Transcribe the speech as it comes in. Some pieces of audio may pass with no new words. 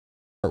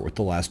With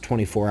the last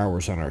 24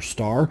 hours on our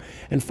star,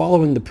 and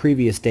following the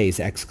previous day's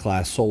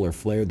X-class solar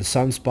flare, the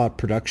sunspot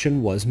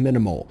production was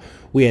minimal.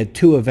 We had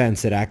two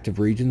events at active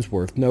regions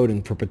worth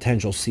noting for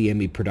potential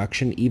CME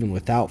production even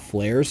without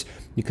flares.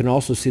 You can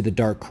also see the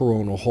dark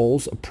coronal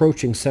holes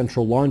approaching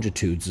central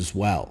longitudes as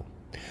well.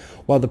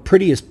 While the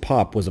prettiest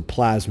pop was a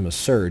plasma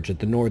surge at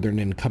the northern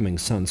incoming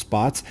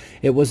sunspots,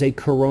 it was a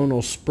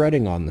coronal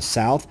spreading on the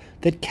south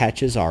that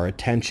catches our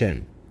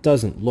attention.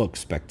 Doesn't look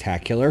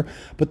spectacular,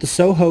 but the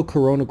SOHO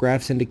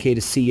coronagraphs indicate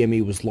a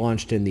CME was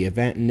launched in the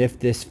event, and if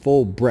this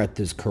full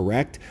breadth is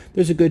correct,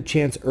 there's a good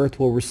chance Earth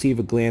will receive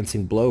a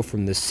glancing blow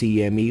from the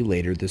CME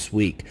later this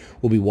week.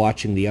 We'll be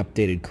watching the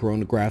updated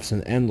coronagraphs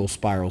and Enlil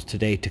spirals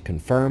today to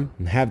confirm,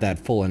 and have that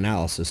full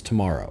analysis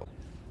tomorrow.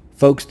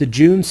 Folks, the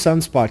June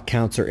sunspot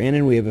counts are in,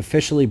 and we have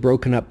officially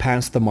broken up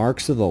past the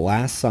marks of the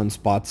last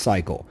sunspot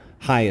cycle.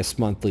 Highest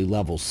monthly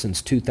levels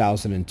since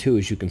 2002,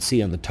 as you can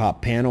see on the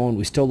top panel, and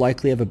we still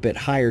likely have a bit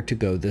higher to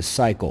go this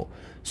cycle.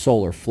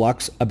 Solar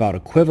flux about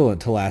equivalent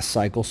to last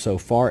cycle so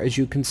far, as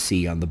you can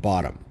see on the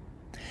bottom.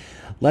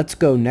 Let's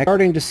go next.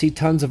 Starting to see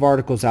tons of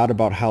articles out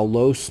about how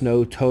low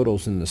snow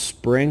totals in the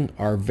spring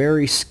are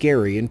very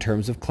scary in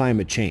terms of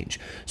climate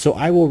change. So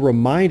I will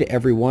remind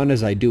everyone,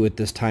 as I do at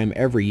this time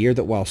every year,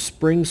 that while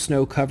spring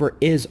snow cover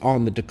is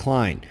on the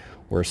decline,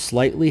 we're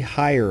slightly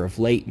higher of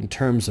late in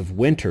terms of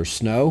winter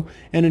snow,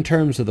 and in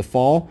terms of the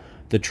fall,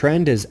 the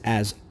trend is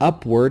as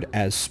upward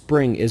as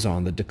spring is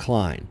on the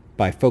decline.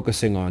 By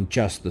focusing on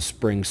just the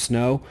spring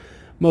snow,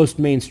 most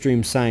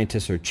mainstream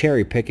scientists are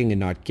cherry-picking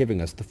and not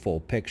giving us the full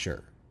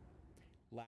picture.